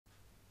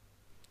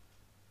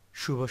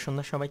শুভ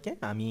সন্ধ্যা সবাইকে।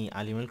 আমি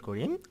আলিমুল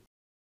করিম।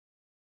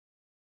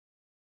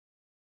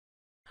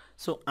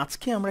 সো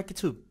আজকে আমরা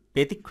কিছু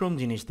ব্যতিক্রম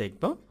জিনিস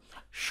দেখব।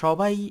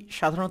 সবাই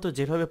সাধারণত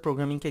যেভাবে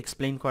প্রোগ্রামিংকে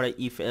এক্সপ্লেইন করে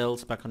ইফ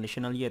এলস বা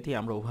কন্ডিশনাল ইয়েতে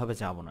আমরা ওভাবে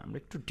যাব না, আমরা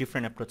একটু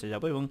ডিফারেন্ট অ্যাপ্রোচে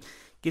যাব এবং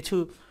কিছু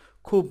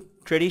খুব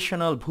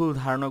ট্রেডিশনাল ভুল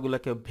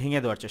ধারণাগুলোকে ভেঙে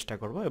দেওয়ার চেষ্টা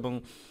করব এবং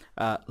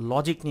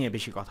লজিক নিয়ে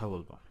বেশি কথা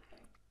বলবো।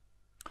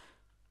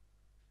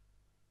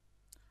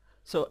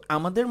 সো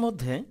আমাদের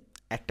মধ্যে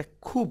একটা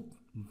খুব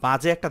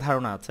বাজে একটা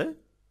ধারণা আছে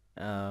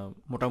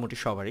মোটামুটি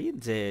সবারই,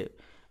 যে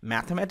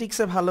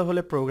ম্যাথমেটিক্সে ভালো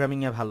হলে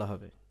প্রোগ্রামিংয়ে ভালো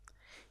হবে।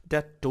 এটা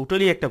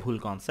টোটালি একটা ভুল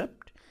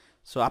কনসেপ্ট।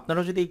 সো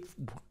আপনারও যদি এই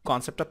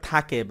কনসেপ্টটা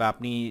থাকে বা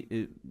আপনি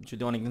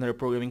যদি অনেকদিন ধরে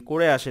প্রোগ্রামিং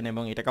করে আসেন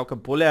এবং এটা কাউকে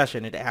বলে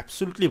আসেন, এটা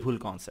অ্যাবসলিউটলি ভুল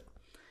কনসেপ্ট।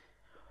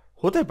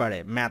 হতে পারে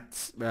ম্যাথস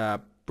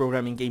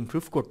প্রোগ্রামিংকে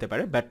ইমপ্রুভ করতে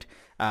পারে, বাট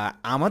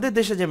আমাদের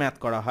দেশে যে ম্যাথ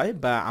করা হয়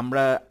বা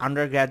আমরা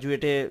আন্ডার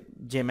গ্র্যাজুয়েটে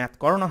যে ম্যাথ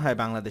করানো হয়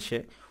বাংলাদেশে,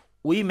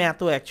 ওই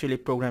ম্যাথও অ্যাকচুয়ালি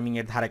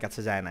প্রোগ্রামিংয়ের ধারে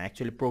কাছে যায় না।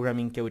 অ্যাকচুয়ালি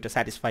প্রোগ্রামিংকে ওইটা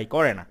স্যাটিসফাই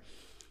করে না।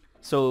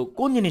 সো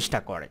কোন জিনিসটা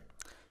করে?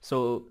 সো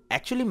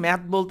অ্যাকচুয়ালি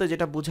ম্যাথ বলতে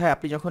যেটা বোঝায়,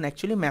 আপনি যখন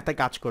অ্যাকচুয়ালি ম্যাথে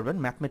কাজ করবেন,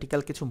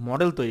 ম্যাথমেটিক্যাল কিছু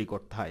মডেল তৈরি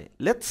করতে হয়।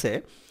 লেটস সে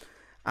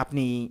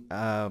আপনি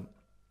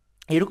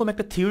এরকম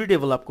একটা থিওরি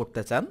ডেভেলপ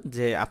করতে চান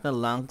যে আপনার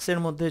লাংসের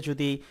মধ্যে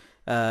যদি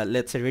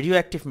let's say radio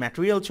active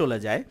material চলে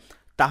যায়,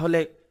 তাহলে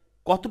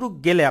কতটুকু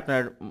গেলে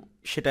আপনার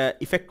সেটা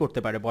ইফেক্ট করতে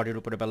পারে বডির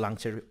উপরে বা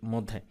লাংসের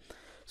মধ্যে।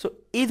 সো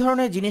এই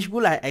ধরনের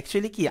জিনিসগুলো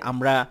অ্যাকচুয়ালি কি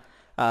আমরা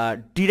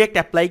ডিরেক্ট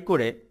অ্যাপ্লাই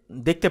করে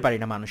দেখতে পারি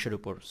না মানুষের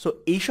উপর। সো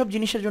এইসব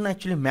জিনিসের জন্য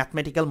অ্যাকচুয়ালি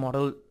ম্যাথমেটিক্যাল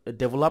মডেল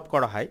ডেভেলপ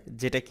করা হয়,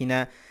 যেটা কিনা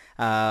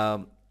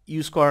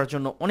ইউজ করার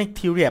জন্য অনেক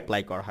থিওরি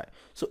অ্যাপ্লাই করা হয়।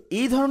 সো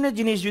এই ধরনের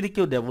জিনিস যদি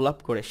কেউ ডেভেলপ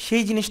করে,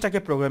 সেই জিনিসটাকে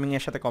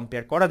প্রোগ্রামিংয়ের সাথে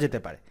কম্পেয়ার করা যেতে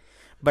পারে।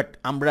 বাট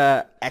আমরা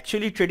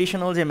অ্যাকচুয়ালি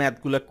ট্রেডিশনাল যে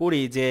ম্যাথগুলো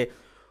করি, যে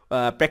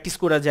প্র্যাকটিস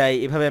করা যায়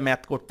এভাবে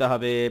ম্যাথ করতে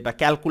হবে, বা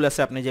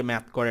ক্যালকুলাসে আপনি যে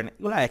ম্যাথ করেন,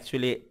 এগুলো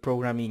অ্যাকচুয়ালি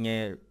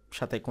প্রোগ্রামিংয়ের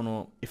সাথে কোনো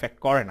ইফেক্ট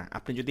করে না।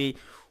 আপনি যদি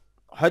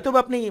হয়তো বা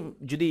আপনি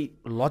যদি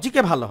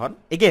লজিকে ভালো হন,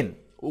 এগেন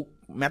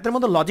ম্যাথের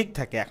মধ্যে লজিক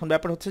থাকে, এখন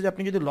ব্যাপার হচ্ছে যে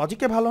আপনি যদি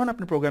লজিকে ভালো হন,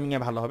 আপনি প্রোগ্রামিংয়ে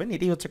ভালো হবেন,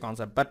 এটাই হচ্ছে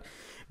কনসেপ্ট। বাট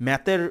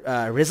ম্যাথের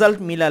রেজাল্ট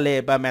মিলালে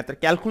বা ম্যাথের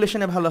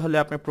ক্যালকুলেশনে ভালো হলে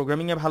আপনি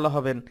প্রোগ্রামিংয়ে ভালো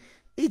হবেন,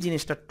 এই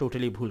জিনিসটা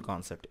টোটালি ভুল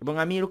কনসেপ্ট। এবং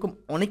আমি এরকম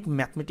অনেক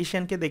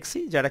ম্যাথমেটিশিয়ানকে দেখছি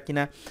যারা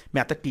কিনা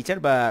ম্যাথের টিচার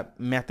বা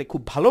ম্যাথে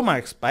খুব ভালো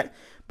মার্কস পায়,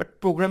 বাট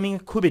প্রোগ্রামিংয়ে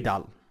খুবই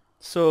ডাল।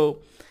 সো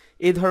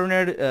এই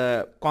ধরনের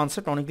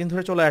কনসেপ্ট অনেকদিন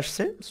ধরে চলে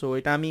আসছে। সো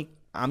এটা আমি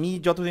আমি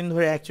যতদিন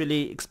ধরে অ্যাকচুয়ালি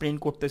এক্সপ্লেইন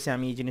করতেছি,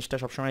 আমি এই জিনিসটা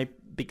সবসময়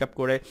পিক আপ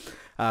করে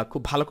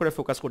খুব ভালো করে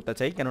ফোকাস করতে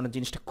চাই, কেননা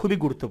জিনিসটা খুবই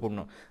গুরুত্বপূর্ণ,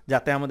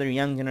 যাতে আমাদের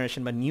ইয়াং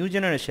জেনারেশন বা নিউ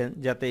জেনারেশন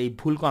যাতে এই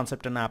ভুল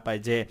কনসেপ্টটা না পায়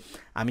যে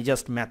আমি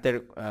জাস্ট ম্যাথের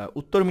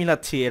উত্তর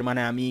মিলাচ্ছি, এর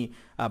মানে আমি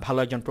ভালো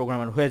একজন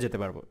প্রোগ্রামার হয়ে যেতে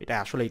পারবো। এটা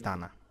আসলেই তা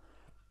না।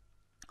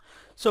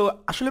 সো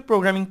আসলে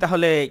প্রোগ্রামিং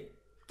তাহলে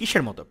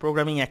কিসের মতো?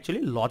 Programming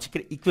actually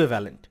লজিকের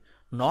equivalent,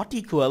 not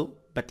equal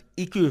but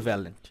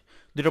equivalent.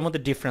 দুটোর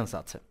মধ্যে ডিফারেন্স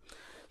আছে।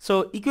 সো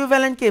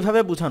ইকুইভ্যালেন্টকে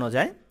এভাবে বোঝানো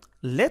যায়,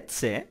 লেটস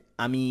সে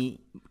আমি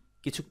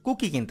কিছু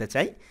কুকি কিনতে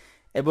চাই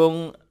এবং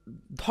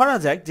ধরা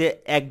যাক যে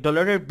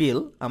 $1 বিল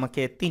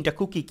আমাকে 3টা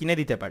কুকি কিনে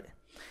দিতে পারে।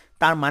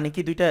 তার মানে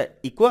কি দুইটা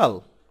ইকুয়াল?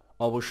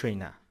 অবশ্যই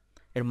না।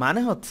 এর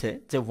মানে হচ্ছে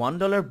যে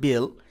 $1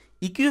 বিল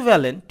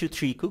ইকুইভ্যালেন্ট টু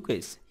 3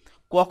 কুকিজ।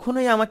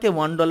 কখনোই আমাকে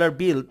 $1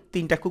 বিল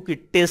 3টা কুকির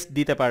টেস্ট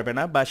দিতে পারবে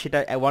না, বা সেটা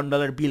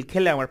 $1 বিল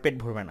খেলে আমার পেট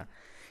ভরবে না।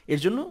 এর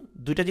জন্য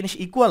দুইটা জিনিস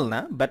ইকুয়াল না,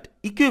 বাট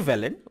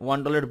ইকুইভ্যালেন্ট।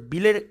 $1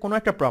 বিলের কোনো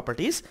একটা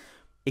প্রপার্টিস,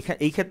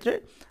 এই ক্ষেত্রে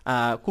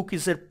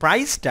কুকিজের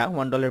প্রাইসটা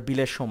 $1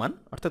 বিলের সমান,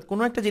 অর্থাৎ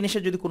কোনো একটা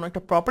জিনিসের যদি কোনো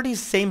একটা প্রপার্টিস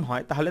সেম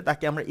হয়, তাহলে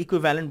তাকে আমরা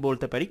ইকুইভ্যালেন্ট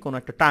বলতে পারি কোনো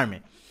একটা টার্মে।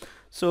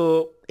 সো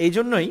এই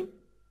জন্যই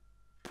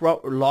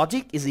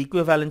logic is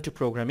equivalent to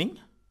programming,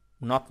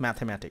 not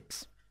mathematics.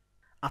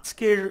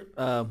 আজকের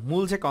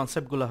মূল যে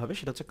কনসেপ্টগুলো হবে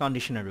সেটা হচ্ছে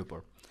কন্ডিশনের উপর।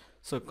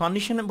 সো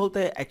কন্ডিশন বলতে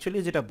অ্যাকচুয়ালি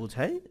যেটা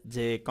বোঝায়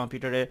যে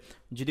কম্পিউটারে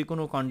যদি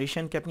কোনো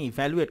কন্ডিশনকে আপনি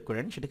ইভ্যালুয়েট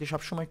করেন, সেটাকে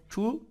সবসময়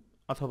ট্রু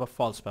অথবা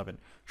ফলস পাবেন,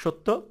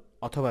 সত্য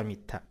অথবা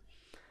মিথ্যা।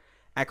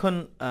 এখন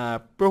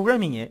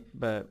প্রোগ্রামিংয়ে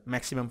বা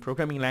ম্যাক্সিমাম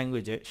প্রোগ্রামিং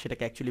ল্যাঙ্গুয়েজে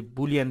সেটাকে অ্যাকচুয়ালি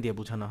বুলিয়ান দিয়ে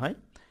বোঝানো হয়।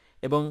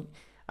 এবং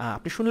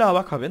আপনি শুনলে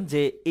অবাক হবেন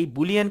যে এই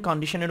বুলিয়ান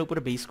কন্ডিশনের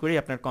উপরে বেস করেই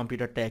আপনার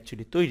কম্পিউটারটা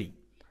অ্যাকচুয়ালি তৈরি।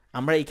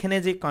 আমরা এখানে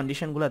যে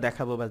কন্ডিশনগুলো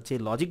দেখাবো বা যে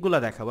লজিকগুলো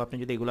দেখাবো, আপনি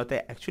যদি এগুলোতে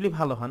অ্যাকচুয়ালি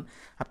ভালো হন,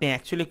 আপনি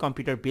অ্যাকচুয়ালি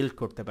কম্পিউটার বিল্ড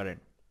করতে পারেন।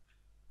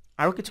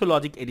 আরও কিছু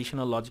লজিক,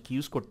 এডিশনাল লজিক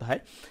ইউজ করতে হয়,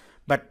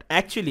 বাট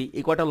অ্যাকচুয়ালি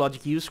এই কটা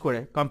লজিক ইউজ করে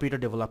কম্পিউটার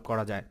ডেভেলপ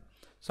করা যায়।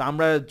 সো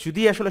আমরা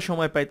যদি আসলে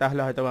সময় পাই,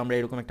 তাহলে হয়তো আমরা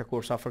এরকম একটা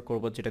কোর্স অফার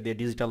করবো, যেটা দিয়ে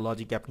ডিজিটাল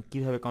লজিকে আপনি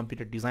কীভাবে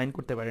কম্পিউটার ডিজাইন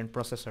করতে পারেন,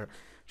 প্রসেসর,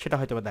 সেটা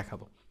হয়তো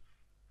দেখাবো।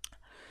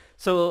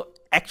 সো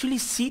অ্যাকচুয়ালি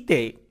সিতে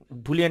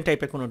বুলিয়ান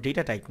টাইপের কোনো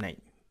ডেটা টাইপ নাই,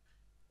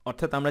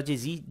 অর্থাৎ আমরা যে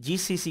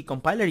জিসিসি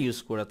কম্পাইলার ইউজ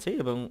করেছি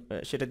এবং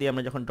সেটা দিয়ে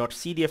আমরা যখন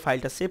 .c দিয়ে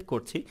ফাইলটা সেভ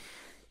করছি,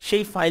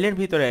 সেই ফাইলের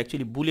ভিতরে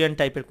অ্যাকচুয়ালি বুলিয়ান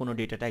টাইপের কোনো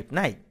ডেটা টাইপ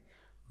নাই।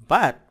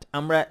 বাট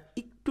আমরা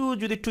একটু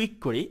যদি টুইক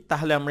করি,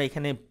 তাহলে আমরা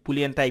এখানে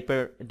বুলিয়ান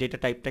টাইপের ডেটা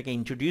টাইপটাকে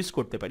ইন্ট্রোডিউস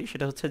করতে পারি।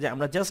 সেটা হচ্ছে যে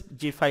আমরা জাস্ট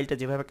যে ফাইলটা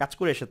যেভাবে কাজ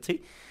করে এসেছি,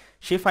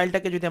 সেই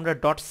ফাইলটাকে যদি আমরা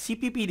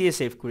 .cpp দিয়ে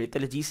সেভ করি,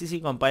 তাহলে জিসিসি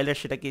কম্পাইলার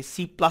সেটাকে C++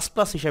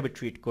 হিসাবে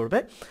ট্রিট করবে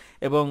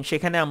এবং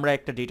সেখানে আমরা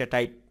একটা ডেটা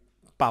টাইপ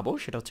পাবো,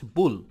 সেটা হচ্ছে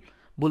বুল।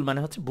 বুল মানে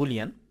হচ্ছে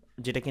বুলিয়ান,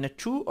 যেটা কিনা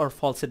ট্রু অর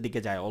ফলসের দিকে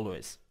যায়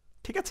অলওয়েজ।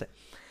 ঠিক আছে,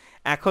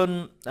 এখন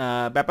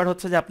ব্যাপার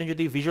হচ্ছে যে আপনি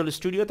যদি ভিজুয়াল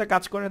স্টুডিওতে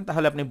কাজ করেন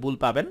তাহলে আপনি বুল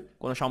পাবেন,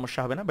 কোনো সমস্যা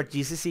হবে না। বাট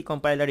জিসিসি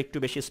কম্পাইলার একটু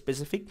বেশি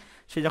স্পেসিফিক,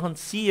 সে যখন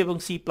সি এবং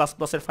সি প্লাস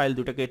প্লাসের ফাইল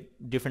দুটোকে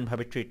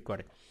ডিফারেন্টভাবে ট্রিট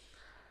করে।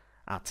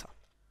 আচ্ছা,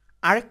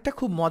 আরেকটা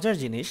খুব মজার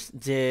জিনিস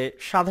যে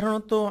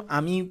সাধারণত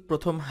আমি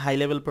প্রথম হাই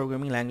লেভেল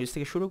প্রোগ্রামিং ল্যাঙ্গুয়েজ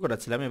থেকে শুরু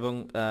করেছিলাম এবং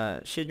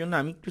সেজন্য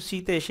আমি একটু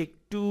সিতে এসে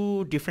একটু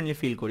ডিফারেন্টলি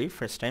ফিল করি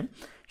ফার্স্ট টাইম।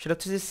 সেটা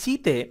হচ্ছে যে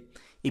সিতে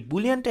এই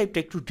বুলিয়ান টাইপটা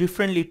একটু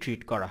ডিফারেন্টলি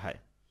ট্রিট করা হয়।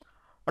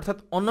 অর্থাৎ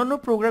অন্যান্য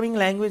প্রোগ্রামিং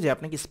ল্যাঙ্গুয়েজে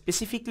আপনাকে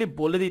স্পেসিফিকলি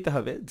বলে দিতে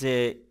হবে যে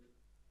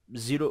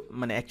জিরো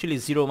মানে অ্যাকচুয়ালি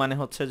জিরো মানে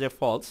হচ্ছে যে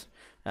ফলস,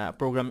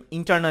 প্রোগ্রাম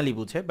ইন্টারনালি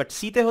বুঝে। বাট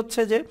সিতে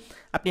হচ্ছে যে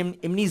আপনি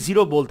এমনি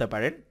জিরো বলতে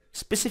পারেন,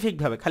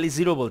 স্পেসিফিকভাবে খালি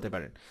জিরো বলতে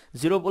পারেন,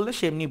 জিরো বললে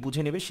সে এমনি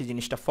বুঝে নেবে সেই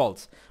জিনিসটা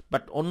ফলস।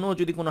 বাট অন্য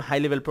যদি কোনো হাই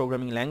লেভেল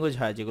প্রোগ্রামিং ল্যাঙ্গুয়েজ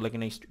হয় যেগুলো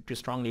কিনা একটু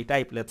strongly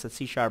type, let's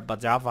see sharp বা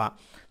জাভা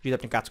যদি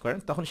আপনি কাজ করেন,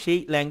 তখন সেই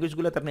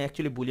ল্যাঙ্গুয়েজগুলোতে আপনি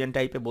অ্যাকচুয়ালি বুলিয়ান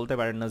টাইপে বলতে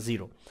পারেন না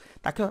জিরো,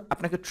 তাকে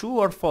আপনাকে ট্রু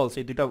অর ফলস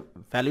এই দুটো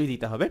ভ্যালুই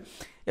দিতে হবে।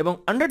 এবং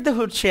under the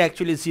hood say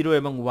actually zero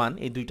এবং ওয়ান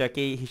এই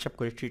দুইটাকেই হিসাব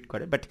করে ট্রিট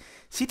করে। বাট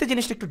সিতে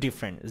জিনিসটা একটু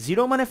ডিফারেন্ট,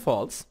 জিরো মানে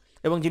ফলস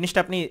এবং জিনিসটা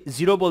আপনি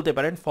জিরো বলতে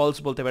পারেন, ফলস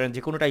বলতে পারেন,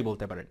 যে কোনোটাই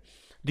বলতে পারেন,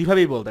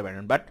 দুইভাবেই বলতে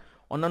পারেন। বাট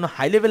অন্যান্য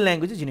হাই লেভেল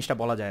ল্যাঙ্গুয়েজে জিনিসটা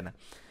বলা যায় না।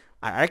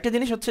 আর আরেকটা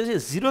জিনিস হচ্ছে যে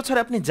জিরো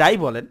ছাড়া আপনি যাই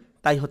বলেন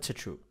তাই হচ্ছে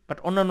ট্রু, বাট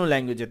অন্যান্য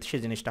ল্যাঙ্গুয়েজে সে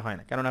জিনিসটা হয়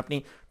না, কারণ আপনি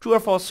ট্রু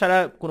আর ফলস ছাড়া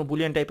কোনো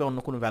বুলিয়ান টাইপে অন্য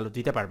কোনো ভ্যালু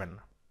দিতে পারবেন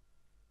না।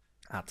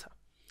 আচ্ছা,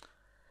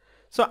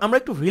 সো আমরা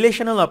একটু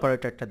রিলেশনাল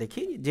অপারেটরটা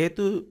দেখি।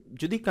 যেহেতু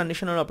যদি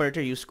কন্ডিশনাল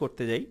অপারেটর ইউজ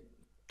করতে যাই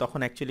তখন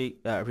অ্যাকচুয়ালি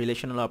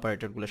রিলেশনাল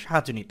অপারেটরগুলো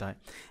সাহায্য নিতে হয়।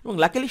 এবং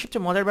লাকিলি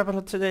সবচেয়ে মজার ব্যাপার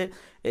হচ্ছে যে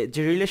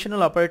যে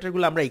রিলেশনাল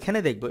অপারেটরগুলো আমরা এখানে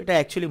দেখবো এটা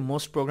অ্যাকচুয়ালি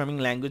মোস্ট প্রোগ্রামিং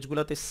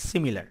ল্যাঙ্গুয়েজগুলোতে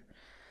সিমিলার।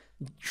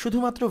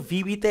 শুধুমাত্র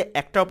ভিবিতে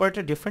একটা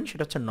অপারেটর ডিফারেন্ট,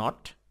 সেটা হচ্ছে নট।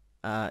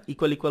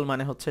 ইকুয়াল ইকুয়াল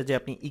মানে হচ্ছে যে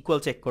আপনি ইকুয়াল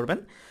চেক করবেন।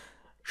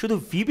 শুধু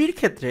ভিবির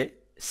ক্ষেত্রে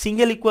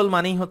সিঙ্গেল ইকুয়াল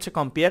মানেই হচ্ছে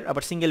কম্পেয়ার,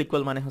 আবার সিঙ্গেল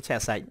ইকুয়াল মানে হচ্ছে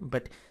assign.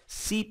 But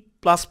C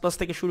plus plus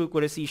থেকে শুরু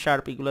করে সি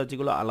শার্প এগুলো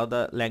যেগুলো আলাদা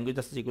ল্যাঙ্গুয়েজ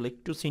আছে যেগুলো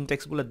একটু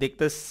সিনট্যাক্সগুলো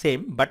দেখতে সেম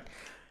বাট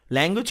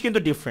ল্যাঙ্গুয়েজ কিন্তু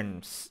ডিফারেন্ট।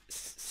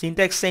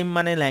 সিনট্যাক্স সেম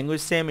মানে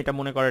ল্যাঙ্গুয়েজ সেম এটা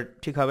মনে করা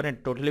ঠিক হবে না,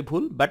 টোটালি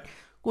ভুল। বাট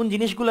কোন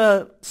জিনিসগুলো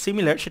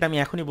সিমিলার সেটা আমি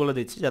এখনই বলে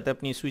দিচ্ছি যাতে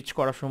আপনি সুইচ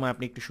করার সময়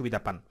আপনি একটু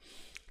সুবিধা পান।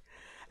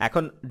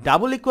 এখন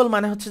ডাবল ইকুয়াল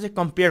মানে হচ্ছে যে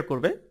কম্পেয়ার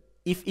করবে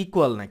ইফ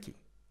ইকুয়াল নাকি,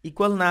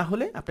 ইকুয়াল না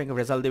হলে আপনাকে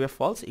রেজাল্ট দেবে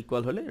ফলস,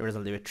 ইকুয়াল হলে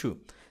রেজাল্ট দেবে ট্রু।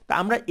 তা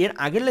আমরা এর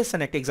আগের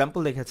লেসনে একটা এক্সাম্পল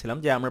দেখেছিলাম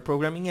যে আমরা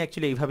প্রোগ্রামিংয়ে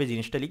অ্যাকচুয়ালি এইভাবে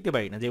জিনিসটা লিখতে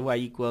পারি না যে Y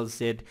equals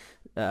Z,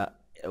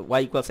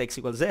 Y equals x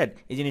equal Z,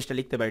 এই জিনিসটা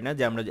লিখতে পারি না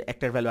যে আমরা যে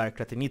একটার ভ্যালু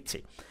আরেকটাতে নিচ্ছি।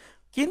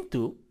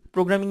 কিন্তু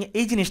প্রোগ্রামিংয়ে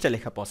এই জিনিসটা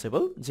লেখা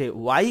পসিবল যে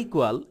Y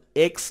equal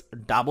x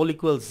double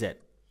equal Z.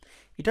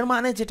 এটার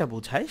মানে যেটা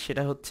বোঝায়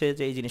সেটা হচ্ছে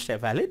যে এই জিনিসটা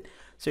ভ্যালিড।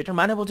 সো এটার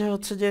মানে বোঝায়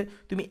হচ্ছে যে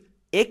তুমি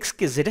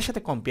এক্সকে জেডের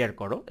সাথে কম্পেয়ার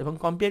করো এবং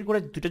কম্পেয়ার করে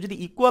দুটো যদি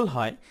ইকুয়াল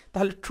হয়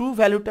তাহলে ট্রু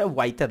ভ্যালুটা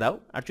ওয়াইতে দাও,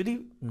 আর যদি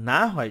না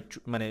হয়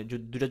মানে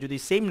দুটো যদি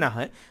সেম না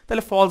হয়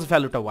তাহলে ফলস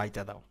ভ্যালুটা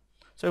ওয়াইতে দাও।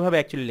 সো এভাবে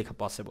অ্যাকচুয়ালি লেখা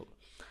পসিবল।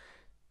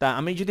 তা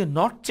আমি যদি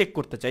নট চেক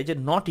করতে চাই যে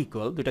নট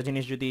ইকুয়াল, দুটা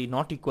জিনিস যদি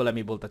নট ইকুয়াল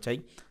আমি বলতে চাই,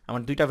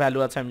 আমার দুইটা ভ্যালু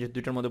আছে, আমি যদি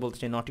দুইটার মধ্যে বলতে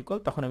চাই নট ইকুয়াল,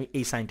 তখন আমি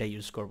এই সাইনটা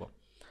ইউজ করব,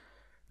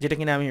 যেটা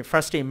কিনা আমি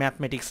ফার্স্টে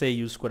ম্যাথমেটিক্সে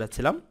ইউজ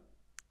করেছিলাম।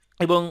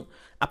 এবং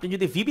আপনি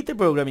যদি ভিবিতে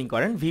প্রোগ্রামিং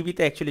করেন,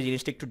 ভিবিতে অ্যাকচুয়ালি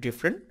জিনিসটা একটু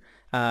ডিফারেন্ট।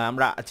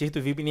 আমরা যেহেতু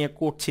ভিবি নিয়ে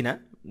করছি না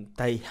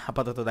তাই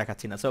আপাতত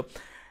দেখাচ্ছি না। সো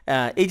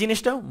এই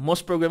জিনিসটাও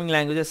মোস্ট প্রোগ্রামিং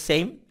ল্যাঙ্গুয়েজের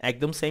সেম,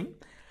 একদম সেম।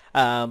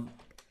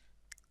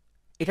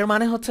 এটার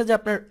মানে হচ্ছে যে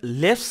আপনার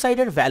লেফট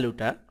সাইডের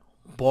ভ্যালুটা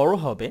বড়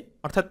হবে,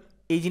 অর্থাৎ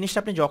এই জিনিসটা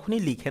আপনি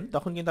যখনই লিখেন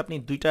তখন কিন্তু আপনি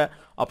দুইটা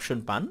অপশন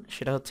পান।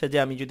 সেটা হচ্ছে যে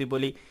আমি যদি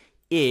বলি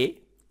এ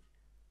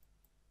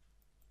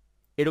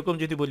এরকম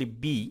যদি বলি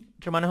বি,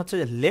 এটার মানে হচ্ছে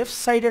যে লেফট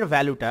সাইডের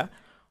ভ্যালুটা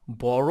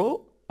বড়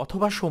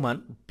অথবা সমান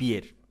বি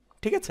এর।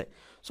 ঠিক আছে,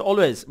 সো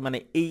অলওয়েজ মানে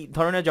এই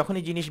ধরনের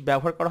যখনই জিনিস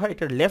ব্যবহার করা হয়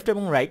এটার লেফট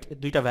এবং রাইট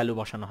দুইটা ভ্যালু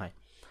বসানো হয়।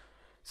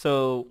 সো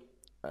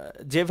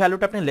যে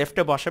ভ্যালুটা আপনি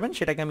লেফটে বসাবেন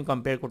সেটাকে আমি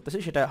কম্পেয়ার করতেছি,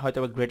 সেটা হয়তো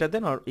greater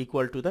than or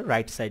equal to the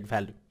right side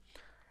value.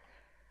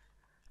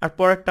 আর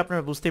পরেরটা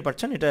আপনারা বুঝতেই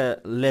পারছেন এটা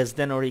লেস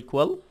দেন অর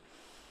ইকুয়াল,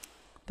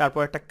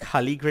 তারপর একটা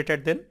খালি গ্রেটার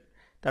দেন,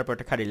 তারপর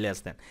একটা খালি লেস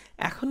দেন।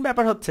 এখন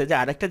ব্যাপার হচ্ছে যে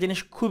আরেকটা জিনিস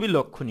খুবই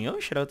লক্ষণীয়,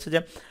 সেটা হচ্ছে যে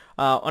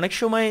অনেক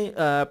সময়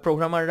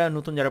প্রোগ্রামাররা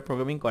নতুন যারা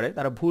প্রোগ্রামিং করে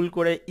তারা ভুল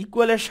করে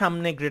ইকুয়ালের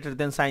সামনে গ্রেটার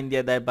দেন সাইন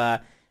দিয়ে দেয় বা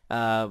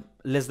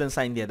লেস দেন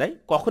সাইন দিয়ে দেয়।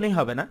 কখনোই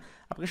হবে না,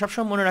 আপনাকে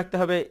সবসময় মনে রাখতে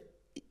হবে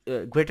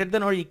greater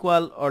than or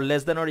equal or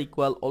less than or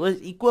equal, always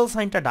equal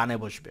সাইনটা ডানে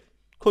বসবে,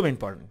 খুব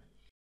ইম্পর্টেন্ট।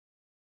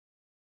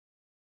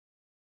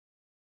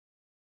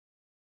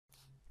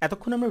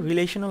 এতক্ষণ আমরা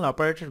রিলেশনাল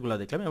অপারেটরগুলো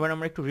দেখলাম, এবার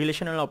আমরা একটু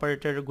রিলেশনাল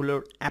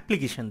অপারেটরগুলোর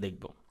অ্যাপ্লিকেশন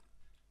দেখব।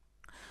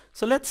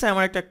 সো লেটস সে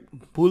আমার একটা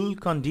বুল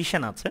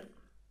কন্ডিশন আছে,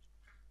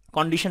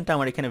 কন্ডিশনটা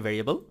আমার এখানে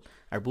ভেরিয়েবল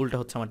আর বুলটা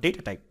হচ্ছে আমার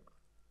ডেটা টাইপ।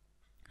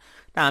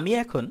 তা আমি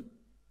এখন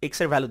এক্স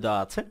এর ভ্যালু দেওয়া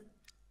আছে,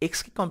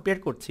 এক্সকে কম্পেয়ার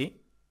করছি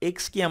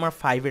এক্স কি আমার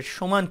 5 এর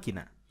সমান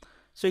কিনা।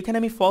 সো এখানে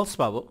আমি ফলস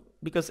পাবো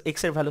বিকজ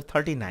এক্স এর ভ্যালু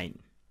 39।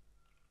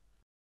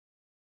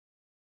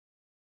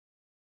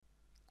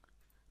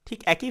 ঠিক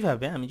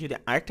একইভাবে আমি যদি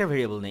আরেকটা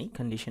ভেরিয়েবল নেই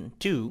কন্ডিশন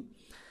 2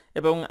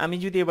 এবং আমি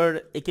যদি এবার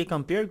একে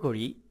কম্পেয়ার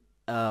করি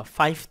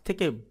 5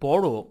 থেকে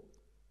বড়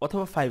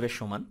অথবা 5 এর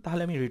সমান,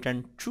 তাহলে আমি রিটার্ন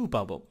ট্রু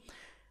পাবো।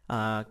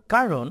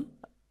 কারণ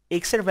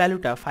x এর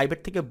ভ্যালুটা 5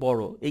 এর থেকে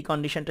বড়, এই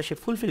কন্ডিশনটা সে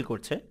ফুলফিল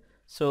করছে,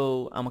 সো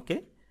আমাকে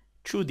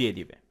ট্রু দিয়ে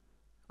দিবে।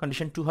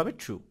 কন্ডিশন 2 হবে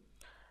ট্রু।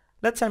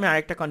 লেটস আমি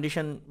আরেকটা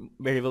কন্ডিশন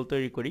ভেরিয়েবল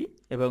তৈরি করি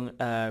এবং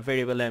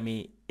ভেরিয়েবলে আমি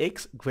x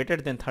গ্রেটার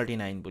দেন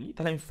 39 বলি,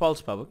 তাহলে আমি ফলস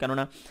পাবো,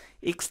 কেননা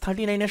x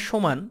 39 এর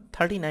সমান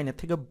 39 এর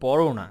থেকে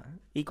বড় না,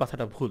 এই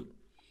কথাটা ভুল।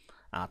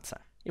 আচ্ছা,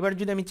 এবার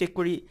যদি আমি চেক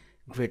করি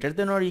গ্রেটার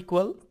দেন অর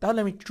ইকুয়াল, তাহলে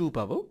আমি ট্রু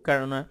পাবো,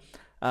 কারণ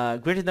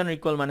গ্রেটার দেন অর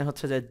ইকুয়াল মানে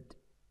হচ্ছে যে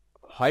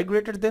হয়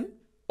গ্রেটার দেন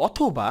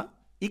অথবা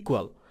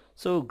ইকুয়াল।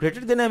 সো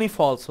গ্রেটার দেনে আমি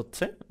ফলস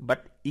হচ্ছে, বাট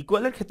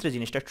ইকুয়ালের ক্ষেত্রে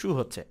জিনিসটা ট্রু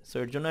হচ্ছে, সো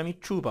এর জন্য আমি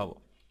ট্রু পাবো।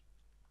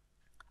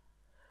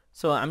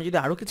 সো আমি যদি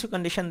আরও কিছু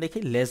কন্ডিশন দেখি,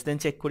 লেস দেন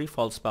চেক করি,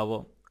 ফলস পাবো।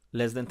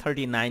 Less than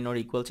 39 or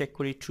equal check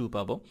করি, ট্রু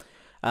পাবো।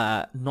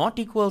 নট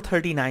ইকুয়াল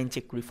 39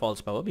 চেক করি, ফলস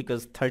পাবো, বিকজ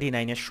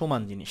 39 এর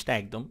সমান জিনিসটা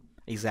একদম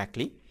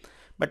এক্স্যাক্টলি।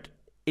 বাট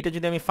এটা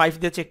যদি আমি 5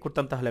 দিয়ে চেক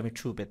করতাম তাহলে আমি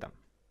ট্রু পেতাম।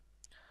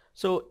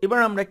 সো এবার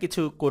আমরা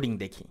কিছু কোডিং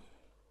দেখি।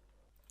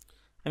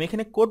 আমি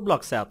এখানে কোড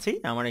ব্লকসে আছি,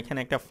 আমার এখানে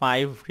একটা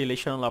 5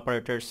 রিলেশনাল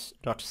অপারেটরস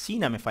ডট সি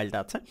নামে ফাইলটা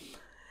আছে।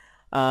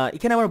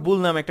 এখানে আমার বুল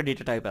নামে একটা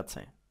ডেটা টাইপ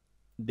আছে,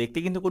 দেখতে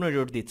কিন্তু কোনো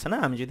এরর দিচ্ছে না।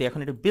 আমি যদি এখন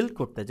এটা বিল্ড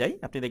করতে যাই,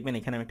 আপনি দেখবেন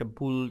এখানে আমি একটা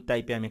বুল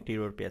টাইপে আমি একটা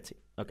এরর পেয়েছি।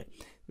 ওকে,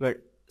 এবার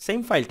সেম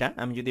ফাইলটা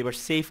আমি যদি এবার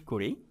সেভ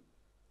করি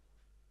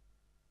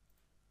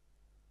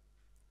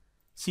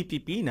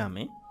সিপিপি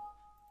নামে,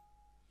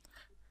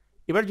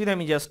 এবার যদি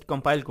আমি জাস্ট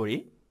কম্পাইল করি,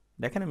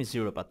 দেখেন আমি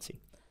 0 পাচ্ছি,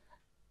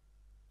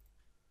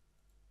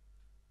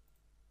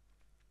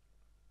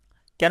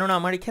 কেননা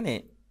আমার এখানে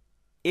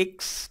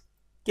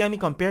এক্সকে আমি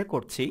কম্পেয়ার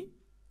করছি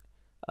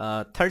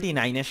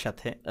 39 এর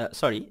সাথে,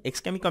 সরি,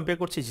 এক্সকে আমি কম্পেয়ার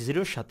করছি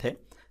 0-এর সাথে,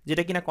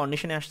 যেটা কিনা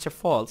কন্ডিশনে আসছে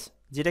ফলস,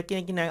 যেটা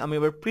কিনা আমি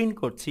এবার প্রিন্ট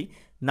করছি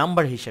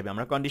নাম্বার হিসেবে।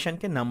 আমরা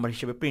কন্ডিশনকে নাম্বার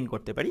হিসেবে প্রিন্ট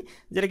করতে পারি,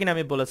 যেটা কিনা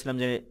আমি বলেছিলাম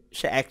যে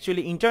সে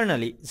অ্যাকচুয়ালি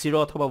ইন্টারনালি 0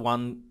 অথবা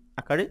 1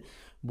 আকারে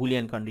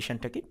বুলিয়ান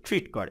কন্ডিশনটাকে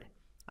ট্রিট করে।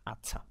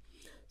 আচ্ছা,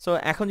 সো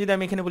এখন যদি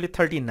আমি এখানে বলি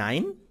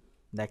 39,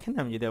 দেখেন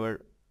আমি যদি আবার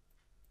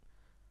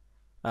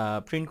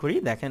প্রিন্ট করি,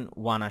 দেখেন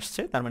 1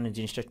 আসছে, তার মানে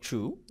জিনিসটা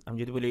ট্রু। আমি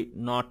যদি বলি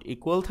নট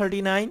ইকুয়াল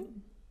 39,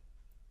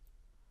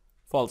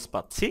 ফলস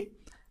পাচ্ছি।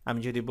 আমি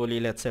যদি বলি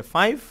let's say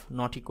 5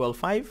 not equal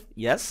 5,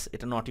 yes,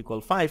 এটা নট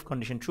ইকুয়াল 5,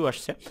 কন্ডিশন ট্রু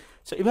আসছে।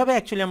 সো এভাবে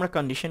অ্যাকচুয়ালি আমরা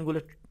কন্ডিশনগুলো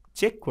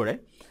চেক করে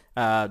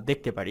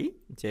দেখতে পারি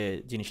যে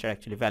জিনিসটার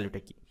অ্যাকচুয়ালি ভ্যালুটা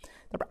কি।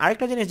 তারপর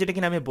আরেকটা জিনিস যেটা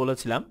কিনা আমি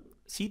বলেছিলাম,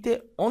 সিতে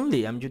অনলি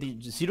আমি যদি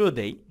 0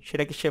 দেই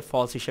সেটাকে সে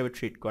ফলস হিসেবে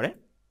ট্রিট করে,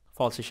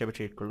 ফলস হিসেবে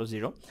ট্রিট করলো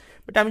 0।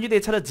 বাট আমি যদি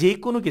এছাড়া যে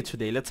কোনো কিছু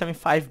দেই, লেটস আমি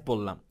 5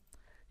 বললাম,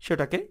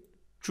 সেটাকে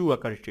ট্রু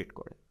আকারে ট্রিট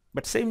করে।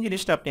 বাট সেম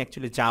জিনিসটা আপনি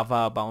অ্যাকচুয়ালি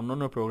জাভা বা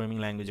অন্যান্য প্রোগ্রামিং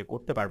ল্যাঙ্গুয়েজে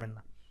করতে পারবেন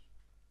না,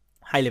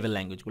 হাই লেভেল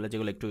ল্যাঙ্গুয়েজগুলো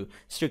যেগুলো একটু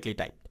স্ট্রিক্টলি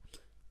টাইপ।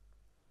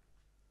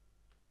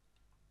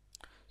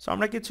 সো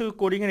আমরা কিছু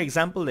কোডিংয়ের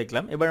এক্সাম্পল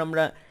দেখলাম, এবার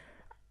আমরা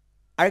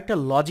আরেকটা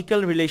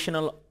লজিক্যাল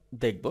রিলেশনাল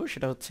দেখব,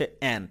 সেটা হচ্ছে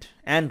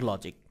অ্যান্ড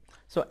লজিক।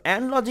 সো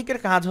অ্যান্ড লজিকের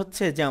কাজ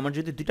হচ্ছে যে আমার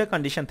যদি দুটা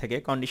কন্ডিশন থাকে,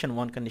 কন্ডিশন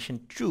 1 কন্ডিশন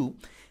 2,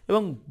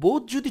 এবং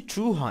বোথ যদি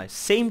ট্রু হয়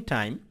সেম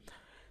টাইম,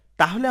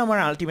 তাহলে আমার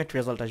আলটিমেট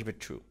রেজাল্ট আসবে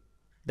ট্রু।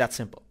 That's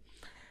simple.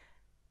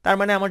 তার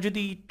মানে আমার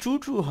যদি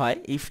ট্রু হয়,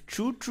 ইফ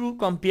ট্রু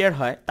কম্পেয়ার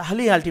হয়,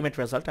 তাহলেই আলটিমেট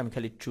রেজাল্ট আমি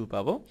খালি ট্রু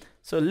পাবো।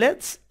 সো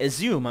লেটস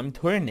এজিউম, আমি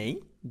ধরে নেই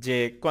যে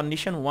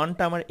কন্ডিশন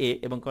 1টা আমার এ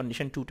এবং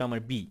কন্ডিশন 2টা আমার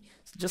বি।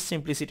 জাস্ট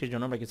সিম্পলিসিটির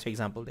জন্য আমরা কিছু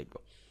এক্সাম্পল দেখব।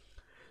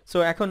 সো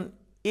এখন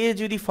এ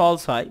যদি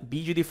ফলস হয়, বি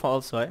যদি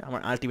ফলস হয়,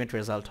 আমার আলটিমেট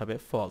রেজাল্ট হবে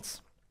ফলস।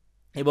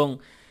 এবং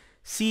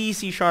সি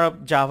শার্প,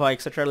 জাভা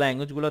এক্সেট্রা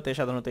ল্যাঙ্গুয়েজগুলোতে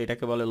সাধারণত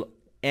এটাকে বলে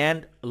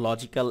and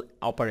logical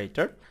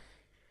operator,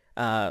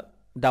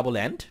 double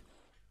and.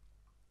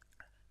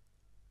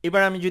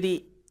 এবার আমি যদি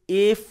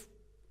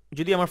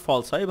যদি আমার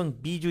ফলস হয় এবং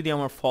বি যদি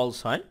আমার ফলস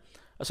হয়,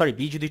 সরি,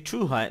 বি যদি ট্রু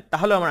হয়,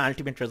 তাহলে আমার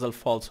আলটিমেট রেজাল্ট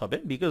ফলস হবে,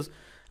 বিকজ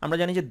আমরা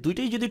জানি যে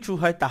দুইটাই যদি ট্রু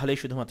হয় তাহলেই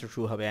শুধুমাত্র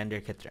ট্রু হবে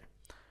অ্যান্ডের ক্ষেত্রে।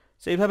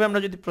 সো এইভাবে আমরা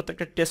যদি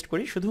প্রত্যেকটা টেস্ট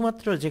করি,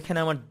 শুধুমাত্র যেখানে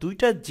আমার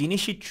দুইটা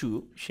জিনিসই ট্রু,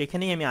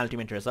 সেখানেই আমি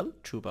আলটিমেট রেজাল্ট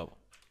ট্রু পাবো।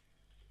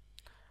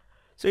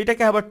 সো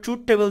এটাকে আবার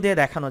ট্রুথ টেবিল দিয়ে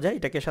দেখানো যায়,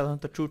 এটাকে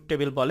সাধারণত ট্রুথ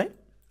টেবিল বলে।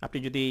 আপনি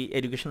যদি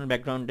এডুকেশনাল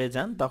ব্যাকগ্রাউন্ডে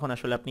যান, তখন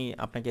আসলে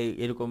আপনাকে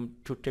এরকম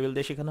ট্রুথ টেবিল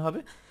দিয়ে শেখানো হবে।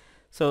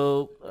 সো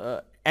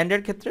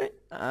অ্যান্ডের ক্ষেত্রে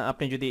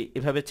আপনি যদি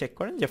এভাবে চেক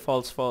করেন যে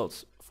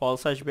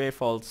ফলস আসবে,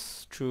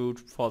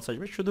 ফলস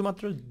আসবে,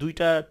 শুধুমাত্র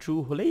দুইটা ট্রু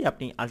হলেই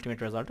আপনি আলটিমেট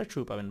রেজাল্টটা ট্রু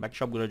পাবেন, বাকি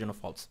সবগুলোর জন্য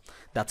ফলস।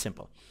 That's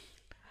simple.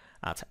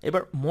 আচ্ছা,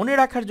 এবার মনে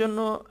রাখার জন্য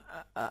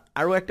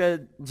আরও একটা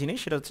জিনিস,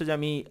 সেটা হচ্ছে যে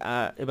আমি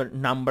এবার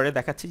নাম্বারে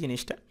দেখাচ্ছি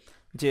জিনিসটা,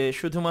 যে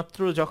শুধুমাত্র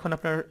যখন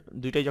আপনার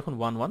দুইটাই যখন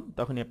 1-1,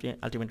 তখনই আপনি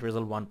আলটিমেট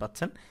রেজাল্ট 1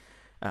 পাচ্ছেন।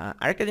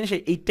 আরেকটা জিনিস,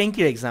 এই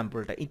ট্যাঙ্কির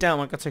এক্সাম্পলটা, এটা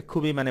আমার কাছে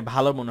খুবই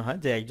ভালো মনে হয়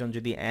যে একজন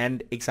যদি অ্যান্ড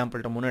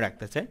এক্সাম্পলটা মনে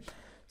রাখতে চায়।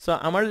 সো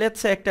আমার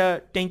লেটসে একটা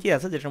ট্যাঙ্কি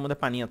আছে যেটার মধ্যে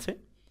পানি আছে,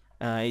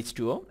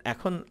 H2O।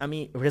 এখন আমি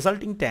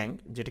রেজাল্টিং ট্যাঙ্ক,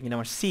 যেটা কিনা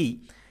আমার সি,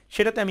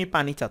 সেটাতে আমি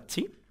পানি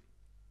চাচ্ছি,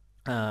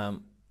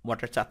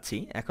 ওয়াটার চাচ্ছি।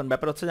 এখন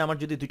ব্যাপার হচ্ছে যে আমার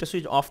যদি দুইটা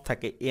সুইচ অফ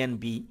থাকে, এ অ্যান্ড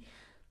বি,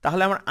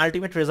 তাহলে আমার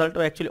আলটিমেট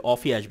রেজাল্টও অ্যাকচুয়ালি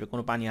অফই আসবে,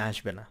 কোনো পানি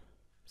আসবে না,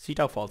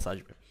 সিটাও ফলস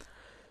আসবে।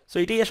 সো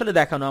এটাই আসলে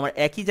দেখানো, আমার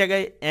একই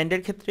জায়গায়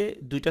অ্যান্ডের ক্ষেত্রে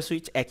দুইটা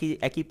সুইচ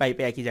একই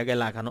পাইপে একই জায়গায়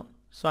লাগানো,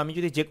 সো আমি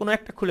যদি যে কোনো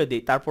একটা খুলে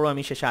দিই তারপরও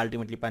আমি শেষে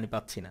আলটিমেটলি পানি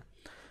পাচ্ছি না।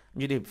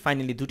 যদি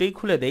ফাইনালি দুটোই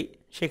খুলে দেই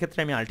সেক্ষেত্রে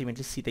আমি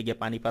আলটিমেটলি সিতে গিয়ে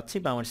পানি পাচ্ছি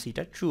বা আমার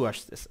সিটা ট্রু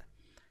আসতেছে।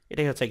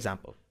 এটাই হচ্ছে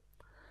এক্সাম্পল।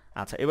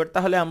 আচ্ছা, এবার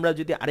তাহলে আমরা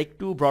যদি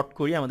আরেকটু ব্রড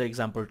করি আমাদের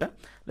এক্সাম্পলটা,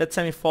 লেটস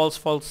আমি ফলস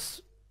ফলস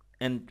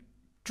অ্যান্ড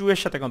ট্রু এর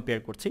সাথে কম্পেয়ার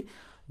করছি।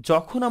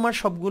 যখন আমার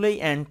সবগুলোই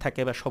অ্যান্ড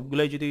থাকে বা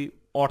সবগুলোই যদি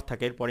অর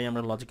থাকে, এরপরেই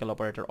আমরা লজিক্যাল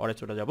অপারেটর অরে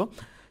চলে যাব।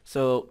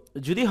 সো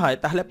যদি হয়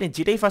তাহলে আপনি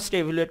যেটাই ফার্স্টে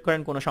ইভ্যালুয়েট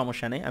করেন কোনো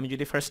সমস্যা নেই। আমি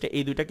যদি ফার্স্টে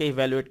এই দুটাকে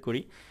ইভ্যালুয়েট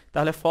করি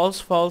তাহলে ফলস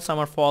ফলস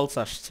আমার ফলস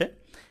আসছে,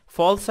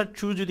 ফলস আর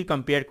ট্রু যদি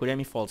কম্পেয়ার করি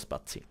আমি ফলস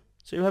পাচ্ছি।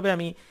 সো এইভাবে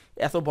আমি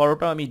এত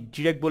বড়টাও আমি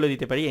ডিরেক্ট বলে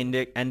দিতে পারি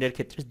অ্যান্ডের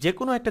ক্ষেত্রে যে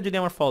কোনো একটা যদি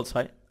আমার ফলস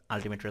হয়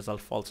আলটিমেট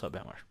রেজাল্ট ফলস হবে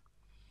আমার।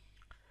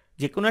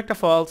 যে কোনো একটা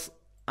ফলস,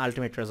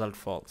 আলটিমেট রেজাল্ট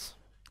ফলস।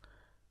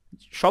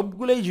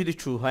 সবগুলোই যদি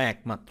ট্রু হয়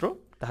একমাত্র,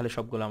 তাহলে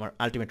সবগুলো আমার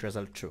ultimate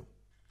result true.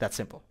 That's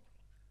simple.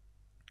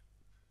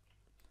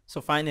 So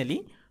finally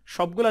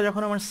সবগুলো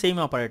যখন আমার same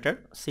operator,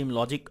 same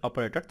logic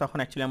operator, তখন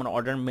অ্যাকচুয়ালি আমার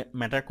অর্ডার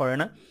ম্যাটার করে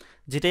না।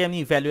 যেটাই আমি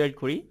ইভ্যালুয়েট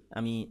করি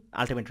আমি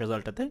আলটিমেট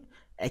রেজাল্টটাতে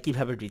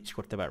একইভাবে রিচ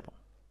করতে পারবো।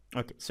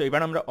 ওকে, সো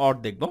এবার আমরা অর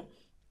দেখব।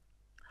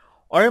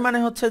 অরের মানে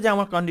হচ্ছে যে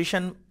আমার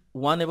কন্ডিশন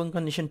 1 এবং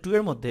কন্ডিশন 2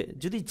 এর মধ্যে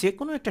যদি যে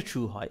কোনো একটা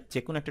ট্রু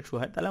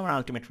হয়, তাহলে আমার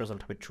আলটিমেট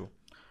রেজাল্ট হবে true.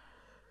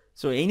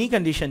 So any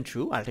condition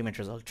true, ultimate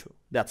result true.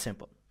 That's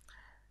simple.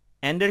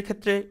 অ্যান্ডের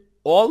ক্ষেত্রে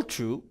অল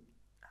ট্রু,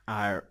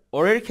 আর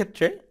ওরের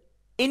ক্ষেত্রে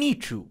any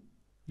true.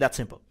 That's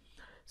simple.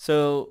 So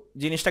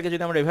জিনিসটাকে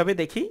যদি আমরা এভাবে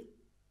দেখি,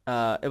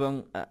 এবং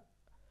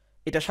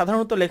এটা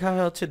সাধারণত লেখা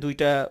হয় হচ্ছে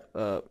দুইটা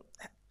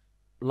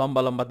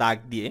লম্বা লম্বা দাগ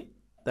দিয়ে।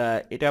 তা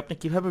এটা আপনি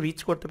কিভাবে রিচ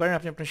করতে পারেন,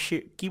 আপনি আপনার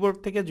কিবোর্ড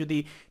থেকে যদি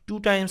 2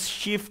 Times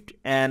shift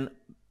and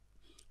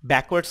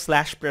backward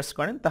slash press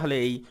করেন তাহলে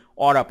এই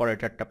অর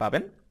অপারেটরটা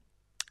পাবেন।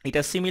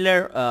 এটা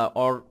similar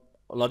or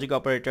logic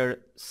operator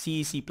C,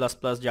 C plus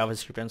plus,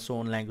 JavaScript and so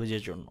on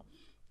ল্যাঙ্গুয়েজের জন্য।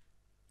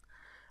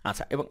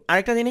 আচ্ছা, এবং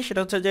আরেকটা জিনিস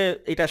সেটা হচ্ছে যে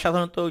এটা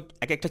সাধারণত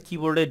এক একটা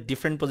কিবোর্ডে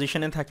ডিফারেন্ট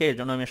পজিশনে থাকে, এর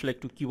জন্য আমি আসলে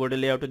একটু কিবোর্ডের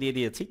লেআউটও দিয়ে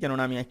দিয়েছি,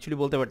 কেননা আমি অ্যাকচুয়ালি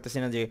বলতে পারতেছি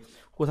না যে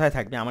কোথায়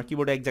থাকবে। আমার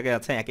কিবোর্ডে এক জায়গায়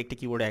আছে, এক একটা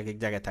কিবোর্ডে এক এক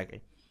জায়গায় থাকে।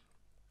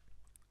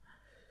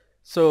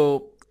 সো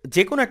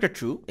যে কোনো একটা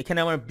ট্রু, এখানে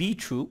আমার be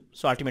true,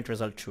 so ultimate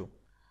result true.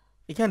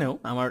 এখানেও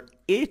আমার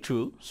a true,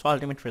 so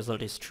ultimate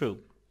result is true.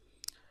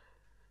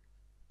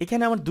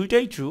 এখানে আমার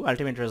দুইটাই true,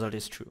 ultimate result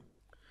is true.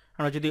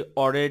 আমরা যদি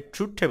অরের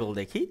ট্রুথ টেবল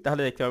দেখি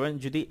তাহলে দেখতে পাবেন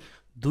যদি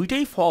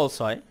দুইটাই ফলস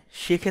হয়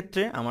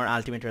সেক্ষেত্রে আমার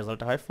আলটিমেট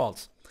রেজাল্টটা হয়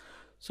ফলস।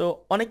 সো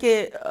অনেকে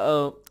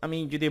আমি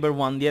যদি এবার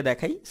 1 দিয়ে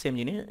দেখাই সেম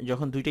জিনিস,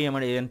 যখন দুইটাই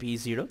আমার এ এন্ড পি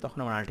 0 তখন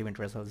আমার আলটিমেট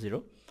রেজাল্ট 0।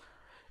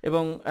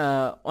 এবং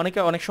অনেকে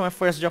অনেক সময়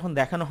ফার্স্ট যখন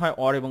দেখানো হয়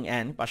অর এবং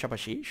অ্যান্ড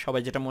পাশাপাশি,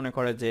 সবাই যেটা মনে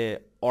করে যে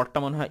অরটা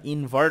মনে হয়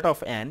ইনভার্ট অফ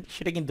অ্যান্ড,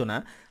 সেটা কিন্তু না।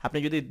 আপনি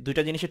যদি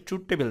দুইটা জিনিসের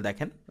ট্রুথ টেবিল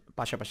দেখেন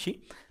পাশাপাশি,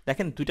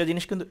 দেখেন দুইটা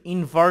জিনিস কিন্তু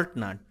ইনভার্ট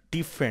না,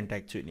 ডিফারেন্ট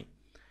অ্যাকচুয়ালি।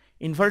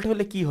 ইনভার্ট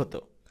হলে কি হতো,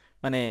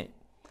 মানে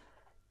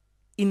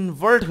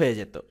ইনভার্ট হয়ে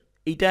যেত,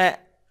 এইটা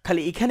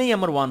খালি এখানেই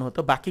আমার 1 হতো,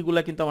 বাকিগুলো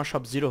কিন্তু আমার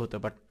সব 0 হতো,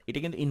 বাট এটা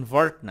কিন্তু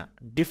ইনভার্ট না,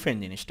 ডিফারেন্ট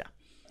জিনিসটা।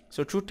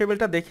 সো ট্রুথ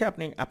টেবিলটা দেখে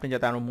আপনি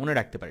যাতে আরও মনে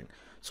রাখতে পারেন।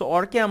 সো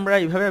অরকে আমরা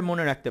এইভাবে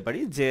মনে রাখতে পারি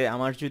যে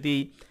আমার যদি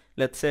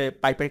লেটসে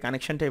পাইপের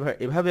কানেকশনটা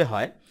এভাবে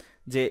হয়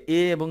যে এ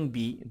এবং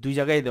বি দুই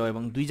জায়গায় দেওয়া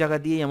এবং দুই জায়গা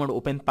দিয়েই আমার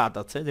ওপেন পাথ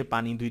আছে, যে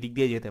পানি দুই দিক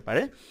দিয়ে যেতে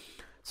পারে।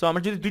 সো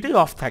আমার যদি দুইটাই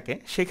অফ থাকে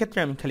সেক্ষেত্রে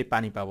আমি খালি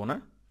পানি পাবো না,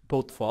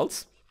 বোথ ফলস।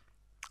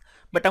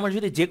 বাট আমার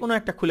যদি যে কোনো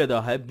একটা খুলে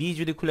দেওয়া হয়, বি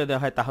যদি খুলে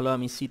দেওয়া হয় তাহলেও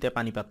আমি সিতে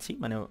পানি পাচ্ছি,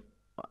 মানে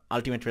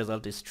আলটিমেট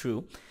রেজাল্ট ইজ ট্রু।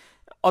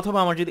 অথবা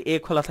আমার যদি এ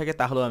খোলা থাকে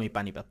তাহলেও আমি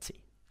পানি পাচ্ছি।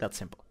 That's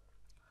simple.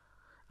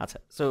 আচ্ছা,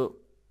 সো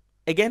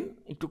এগেন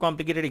একটু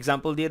কমপ্লিকেটেড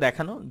এক্সাম্পল দিয়ে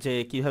দেখানো যে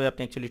কীভাবে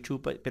আপনি অ্যাকচুয়ালি ট্রু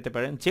পেতে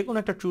পারেন। যে কোনো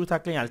একটা ট্রু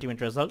থাকলেই আলটিমেট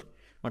রেজাল্ট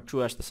আমার ট্রু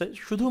আসতেছে।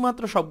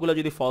 শুধুমাত্র সবগুলো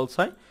যদি ফলস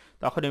হয়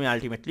তখন আমি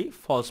আলটিমেটলি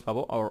ফলস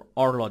পাবো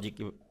অর লজিক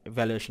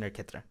ভ্যালুয়েশনের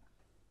ক্ষেত্রে।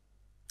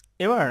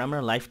 এবার আমরা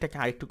লাইফটাকে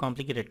আরেকটু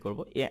কমপ্লিকেটেড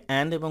করবো,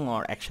 অ্যান্ড এবং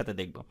অর একসাথে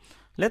দেখব।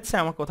 লেটসে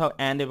আমার কোথাও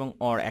অ্যান্ড এবং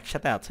অর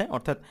একসাথে আছে,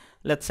 অর্থাৎ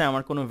লেটসে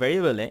আমার কোনো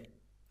ভেরিয়েবলে,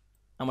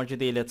 আমার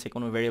যদি লেটসে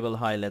কোনো ভেরিয়েবল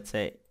হয়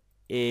লেটসে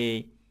এ,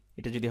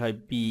 এটা যদি হয়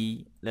বি,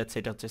 লেটসে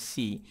এটা হচ্ছে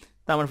সি,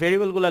 তো আমার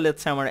ভেরিয়েবলগুলো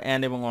লেটসে আমার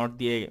অ্যান্ড এবং অর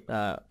দিয়ে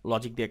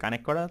লজিক দিয়ে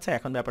কানেক্ট করা আছে।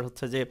 এখন ব্যাপার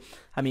হচ্ছে যে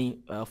আমি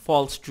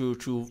ফলস ট্রু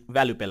ট্রু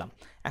ভ্যালু পেলাম।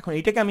 এখন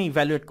এটাকে আমি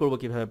ইভ্যালুয়েট করবো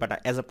কীভাবে, বাট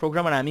অ্যাজ আ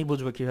প্রোগ্রামার আমি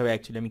বুঝবো কীভাবে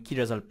অ্যাকচুয়ালি আমি কী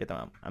রেজাল্ট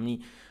পেতাম। আমি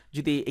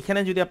যদি এখানে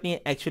যদি আপনি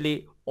অ্যাকচুয়ালি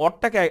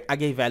অরটাকে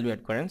আগে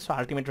ইভ্যালুয়েট করেন সো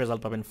আলটিমেট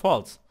রেজাল্ট পাবেন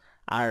ফলস,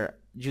 আর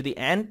যদি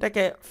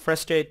অ্যান্ডটাকে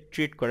ফার্স্টে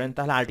ট্রিট করেন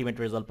তাহলে আলটিমেট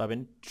রেজাল্ট পাবেন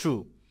ট্রু।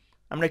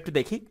 আমরা একটু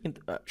দেখি, কিন্তু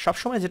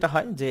সবসময় যেটা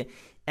হয় যে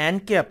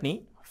অ্যান্ডকে আপনি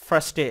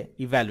ফার্স্টে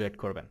ইভ্যালুয়েট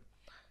করবেন।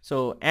 সো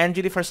অ্যান্ড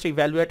যদি ফার্স্টে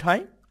ইভ্যালুয়েট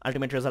হয়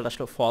আলটিমেট রেজাল্ট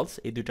আসলো ফলস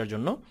এই দুটার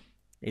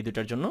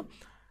জন্য,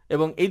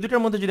 এবং এই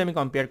দুটার মধ্যে যদি আমি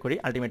কম্পেয়ার করি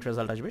আলটিমেট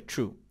রেজাল্ট আসবে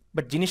ট্রু।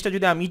 বাট জিনিসটা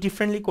যদি আমি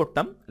ডিফারেন্টলি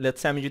করতাম,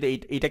 লেটসে আমি যদি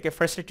এইটাকে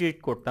ফার্স্টে ট্রিট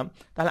করতাম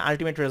তাহলে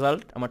আলটিমেট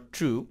রেজাল্ট আমার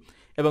ট্রু,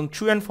 এবং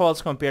ট্রু অ্যান্ড ফলস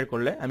কম্পেয়ার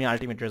করলে আমি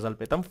আলটিমেট রেজাল্ট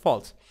পেতাম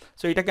ফলস।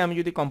 সো এটাকে আমি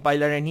যদি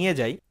কম্পাইলারে নিয়ে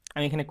যাই,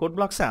 আমি এখানে কোড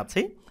ব্লকসে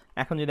আছি,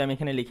 এখন যদি আমি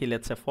এখানে লিখি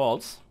let's say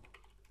false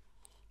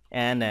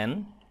and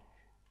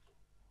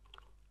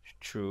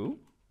true,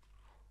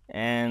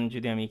 and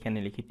যদি আমি এখানে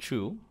লিখি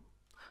ট্রু,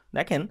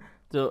 দেখেন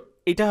তো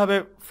এটা হবে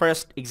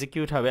ফার্স্ট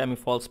এক্সিকিউট হবে, আমি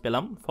ফলস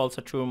পেলাম, ফলস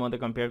আর ট্রুর মধ্যে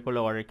কম্পেয়ার করলে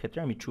অরের ক্ষেত্রে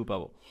আমি ট্রু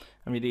পাবো।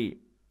 আমি যদি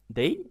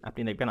দেই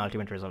আপনি দেখবেন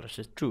আলটিমেট রেজাল্ট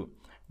আসছে ট্রু।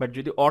 বাট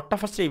যদি অরটা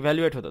ফার্স্টে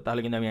ইভ্যালুয়েট হতো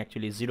তাহলে কিন্তু আমি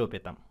অ্যাকচুয়ালি 0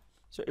 পেতাম।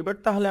 সো এবার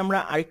তাহলে আমরা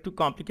আরেকটু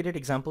কমপ্লিকেটেড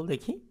এক্সাম্পল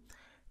দেখি।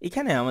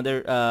 এখানে আমাদের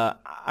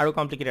আরও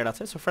কমপ্লিকেটেড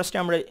আছে। সো ফার্স্টে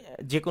আমরা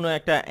যে কোনো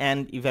একটা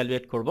অ্যান্ড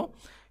ইভ্যালুয়েট করব।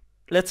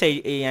 লেটস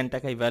এই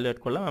অ্যান্ডটাকে ইভ্যালুয়েট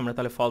করলাম, আমরা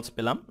তাহলে ফলস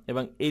পেলাম,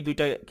 এবং এই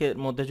দুইটাকে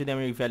মধ্যে যদি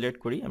আমি ইভ্যালুয়েট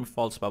করি আমি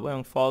ফলস পাবো,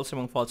 এবং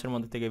ফলসের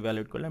মধ্যে থেকে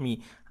ইভ্যালুয়েট করলে আমি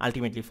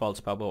আলটিমেটলি ফলস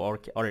পাবো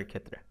অরের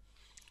ক্ষেত্রে।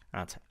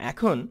 আচ্ছা,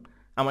 এখন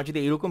আমার যদি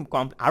এরকম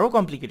আরও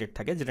কমপ্লিকেটেড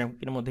থাকে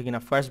যেটার মধ্যে কিনা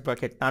ফার্স্ট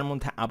ব্র্যাকেট, তার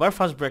মধ্যে আবার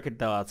ফার্স্ট ব্র্যাকেট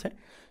দেওয়া আছে,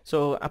 সো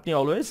আপনি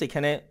অলওয়েজ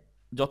এখানে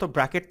যত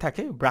ব্র্যাকেট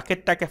থাকে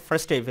ব্র্যাকেটটাকে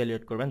ফার্স্টে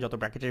ইভ্যালুয়েট করবেন, যত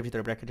ব্র্যাকেটের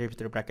ভিতরে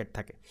ব্র্যাকেট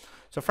থাকে।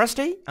 সো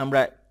ফার্স্টেই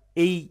আমরা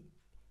এই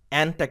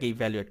অ্যান্ডটাকে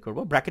ইভ্যালুয়েট করব,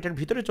 ব্র্যাকেটের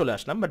ভিতরে চলে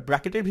আসলাম, বাট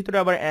ব্র্যাকেটের ভিতরে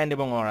আবার অ্যান্ড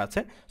এবং অর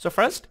আছে। সো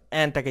ফার্স্ট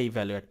অ্যান্ডটাকে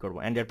ইভ্যালুয়েট করব,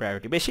 অ্যান্ডের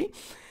প্রায়োরিটি বেশি,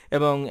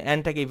 এবং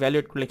অ্যান্ডটাকে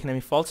ইভ্যালুয়েট করলে এখানে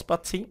আমি ফলস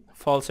পাচ্ছি।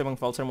 ফলস এবং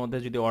ফলসের মধ্যে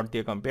যদি অর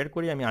দিয়ে কম্পেয়ার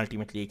করি আমি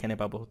আলটিমেটলি এখানে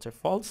পাবো হচ্ছে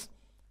ফলস,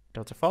 এটা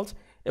হচ্ছে ফলস।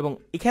 এবং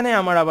এখানে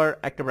আমার আবার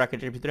একটা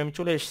ব্র্যাকেটের ভিতরে আমি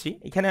চলে এসেছি,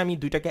 এখানে আমি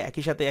দুইটাকে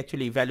একই সাথে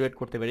অ্যাকচুয়ালি ইভ্যালুয়েট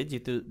করতে পারি,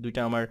 যেহেতু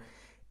দুইটা আমার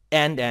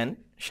অ্যান্ড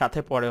সাথে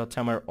পরে হচ্ছে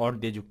আমার অর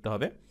দিয়ে যুক্ত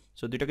হবে।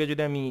 সো দুইটাকে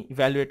যদি আমি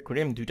ইভ্যালুয়েট করি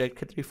আমি দুইটার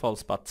ক্ষেত্রেই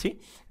ফলস পাচ্ছি।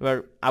 এবার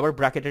আবার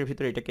ব্র্যাকেটের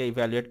ভিতরে এটাকে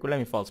ইভ্যালুয়েট করলে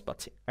আমি ফলস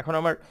পাচ্ছি। এখন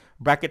আমার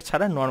ব্র্যাকেট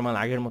ছাড়া নর্মাল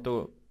আগের মতো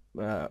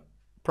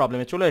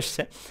প্রবলেমে চলে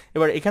এসছে।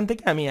 এবার এখান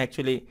থেকে আমি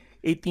অ্যাকচুয়ালি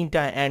এই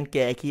তিনটা অ্যান্ডকে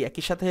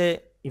একই সাথে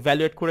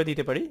ইভ্যালুয়েট করে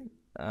দিতে পারি।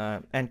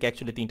 অ্যান্ডকে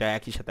অ্যাকচুয়ালি তিনটা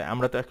একই সাথে,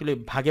 আমরা তো অ্যাকচুয়ালি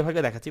ভাগে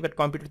ভাগে দেখাচ্ছি, বাট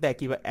কম্পিউটারতে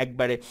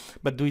একবারে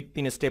বা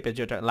 2-3 স্টেপে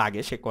যেটা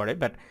লাগে সে করে,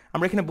 বাট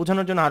আমরা এখানে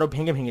বোঝানোর জন্য আরও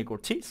ভেঙে ভেঙে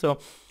করছি। সো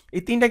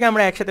এই তিনটাকে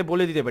আমরা একসাথে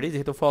বলে দিতে পারি,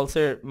 যেহেতু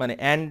ফলসের মানে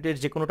অ্যান্ডের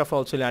যে কোনোটা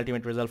ফলস হলে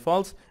আলটিমেট রেজাল্ট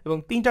ফলস, এবং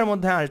তিনটার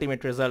মধ্যে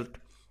আলটিমেট রেজাল্ট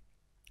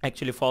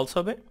অ্যাকচুয়ালি ফলস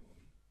হবে,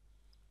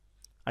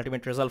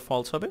 আলটিমেট রেজাল্ট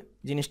ফলস হবে।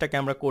 জিনিসটাকে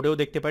আমরা কোডেও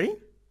দেখতে পারি,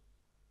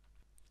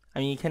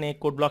 আমি এখানে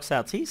কোড ব্লকসে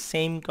আছি,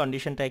 সেম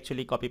কন্ডিশনটা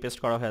অ্যাকচুয়ালি কপি পেস্ট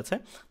করা হয়েছে,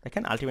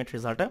 দেখেন আলটিমেট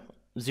রেজাল্টটা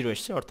 0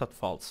 এসছে, অর্থাৎ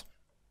ফলস।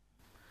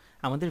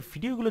 আমাদের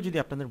ভিডিওগুলো যদি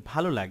আপনাদের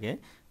ভালো লাগে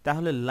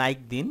তাহলে লাইক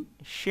দিন,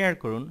 শেয়ার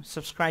করুন,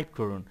 সাবস্ক্রাইব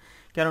করুন,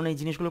 কারণ এই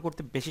জিনিসগুলো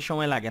করতে বেশি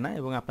সময় লাগে না,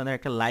 এবং আপনাদের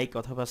একটা লাইক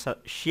অথবা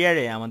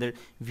শেয়ারে আমাদের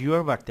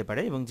ভিউয়ার বাড়তে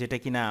পারে, এবং যেটা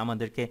কিনা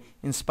আমাদেরকে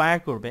ইন্সপায়ার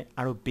করবে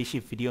আরও বেশি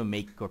ভিডিও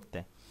মেক করতে।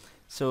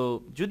 সো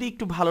যদি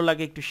একটু ভালো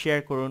লাগে একটু শেয়ার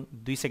করুন,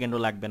 2 সেকেন্ডও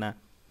লাগবে না।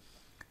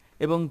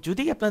 এবং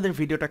যদি আপনাদের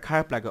ভিডিওটা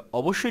খারাপ লাগে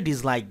অবশ্যই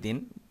ডিসলাইক দিন,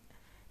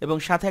 এবং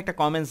সাথে একটা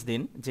কমেন্টস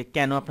দিন যে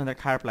কেন আপনাদের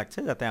খারাপ লাগছে,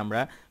 যাতে আমরা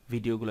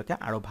ভিডিওগুলোকে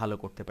আরও ভালো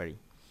করতে পারি।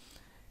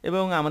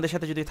 এবং আমাদের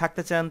সাথে যদি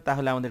থাকতে চান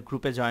তাহলে আমাদের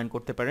গ্রুপে জয়েন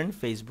করতে পারেন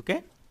ফেসবুকে।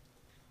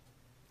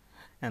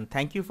 And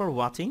thank you for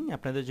watching.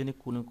 আপনাদের যদি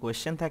কোনো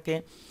কোয়েশ্চেন থাকে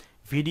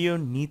ভিডিওর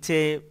নিচে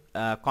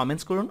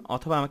কমেন্টস করুন,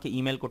 অথবা আমাকে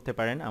ইমেল করতে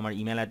পারেন আমার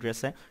ইমেল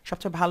অ্যাড্রেসে।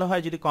 সবচেয়ে ভালো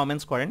হয় যদি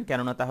কমেন্টস করেন,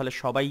 কেননা তাহলে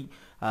সবাই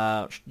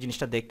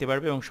জিনিসটা দেখতে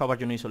পারবে এবং সবার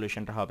জন্যই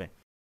সলিউশনটা হবে।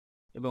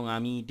 এবং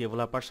আমি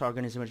ডেভেলপার্স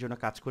অর্গানিজমের জন্য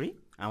কাজ করি,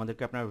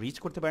 আমাদেরকে আপনারা রিচ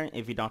করতে পারেন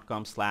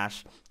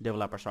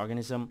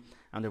av.com/developersorganism,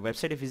 আমাদের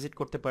ওয়েবসাইটে ভিজিট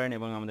করতে পারেন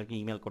এবং আমাদেরকে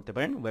ইমেল করতে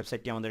পারেন।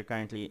 ওয়েবসাইটটি আমাদের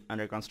কারেন্টলি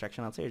আন্ডার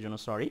কনস্ট্রাকশন আছে, এর জন্য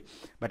সরি,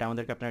 বাট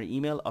আমাদেরকে আপনার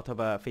ইমেল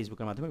অথবা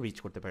ফেসবুকের মাধ্যমে রিচ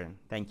করতে পারেন।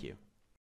 Thank you.